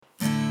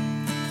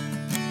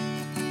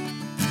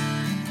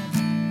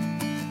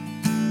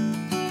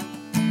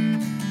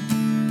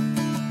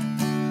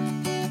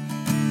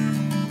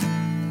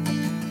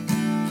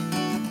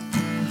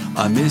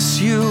I miss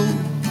you.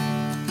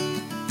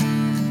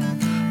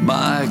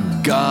 My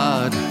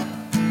God,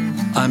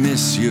 I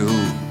miss you.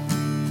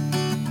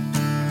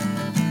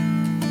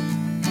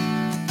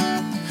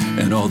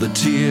 And all the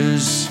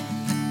tears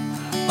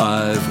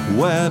I've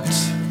wept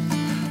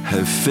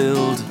have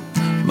filled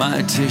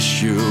my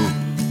tissue.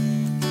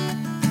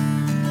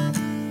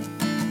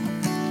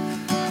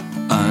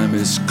 I'm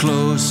as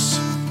close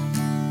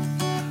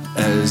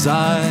as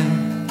I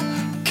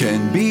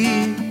can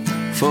be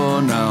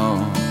for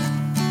now,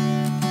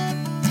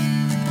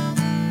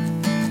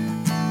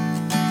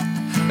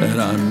 and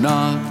I'm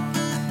not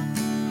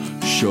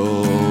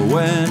sure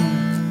when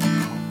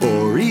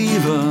or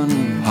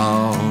even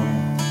how.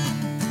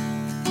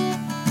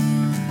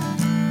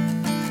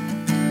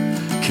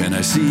 Can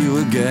I see you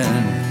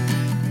again?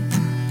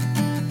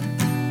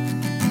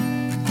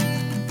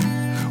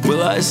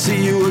 Will I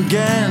see you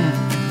again?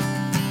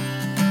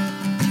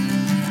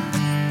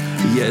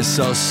 Yes,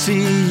 I'll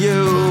see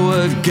you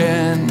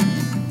again.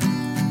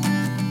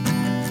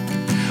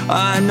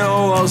 I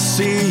know I'll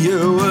see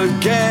you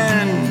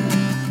again.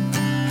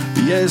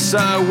 Yes,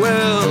 I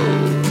will.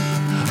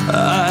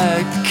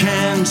 I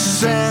can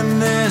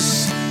send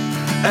this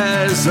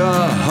as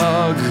a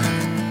hug,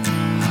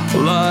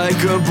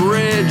 like a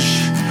bridge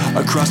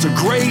across a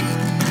great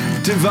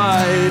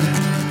divide.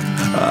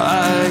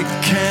 I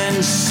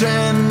can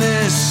send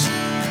this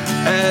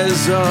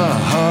as a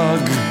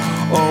hug,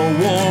 a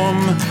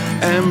warm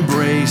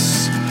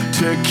embrace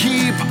to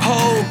keep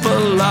hope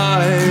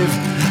alive.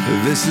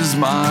 This is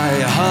my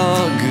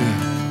hug,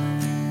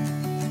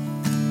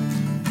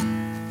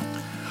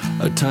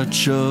 a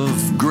touch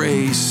of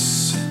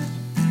grace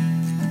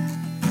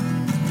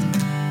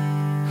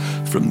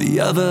from the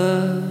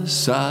other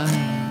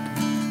side.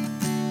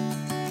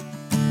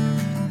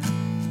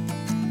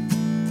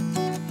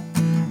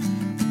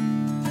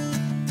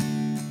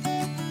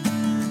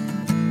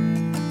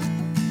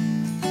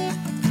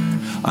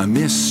 I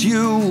miss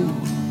you.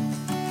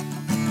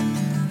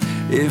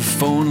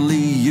 If only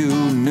you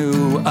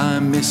knew I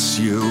miss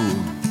you.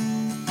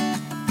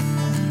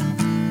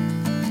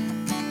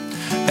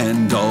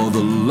 And all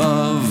the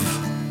love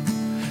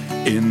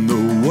in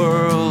the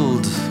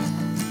world,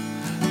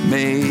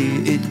 may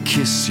it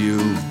kiss you.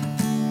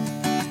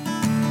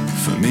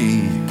 For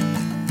me,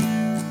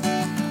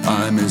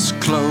 I'm as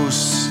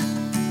close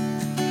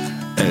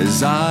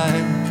as I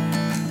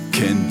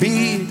can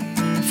be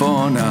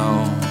for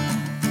now.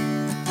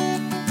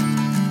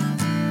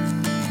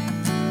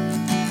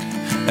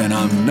 And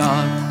I'm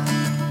not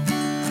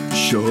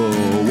sure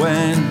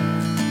when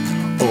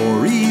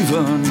or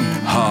even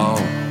how.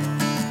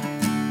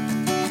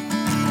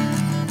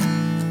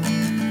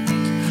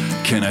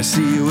 Can I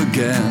see you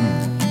again?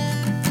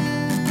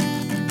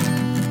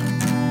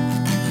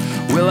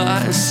 Will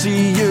I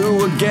see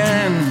you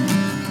again?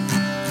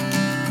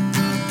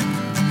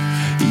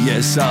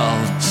 Yes,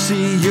 I'll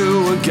see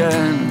you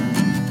again.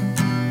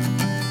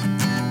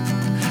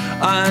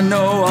 I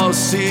know I'll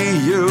see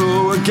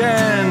you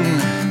again.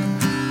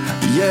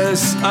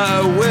 Yes,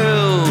 I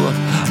will.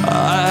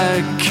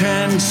 I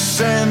can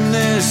send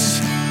this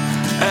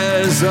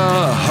as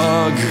a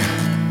hug,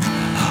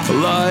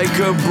 like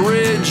a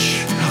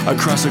bridge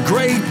across a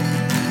great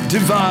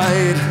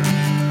divide.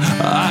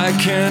 I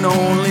can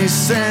only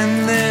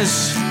send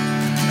this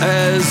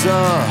as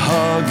a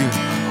hug,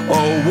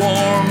 a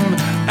warm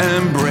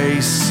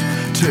embrace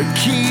to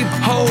keep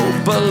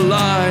hope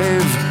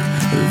alive.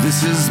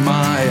 This is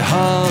my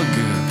hug,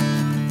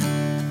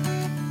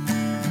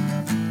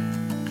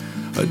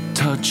 a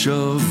touch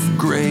of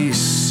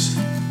grace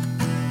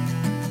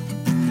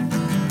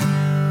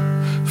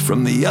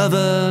from the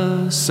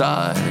other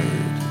side.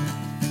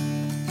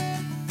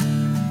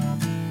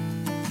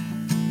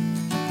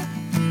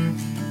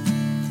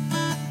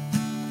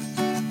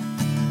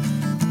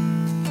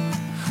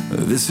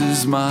 This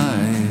is my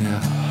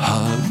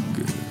hug.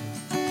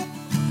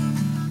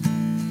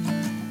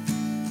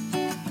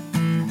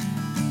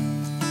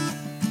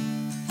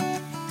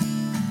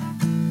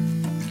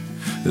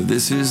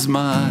 This is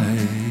my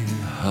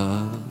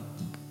hug.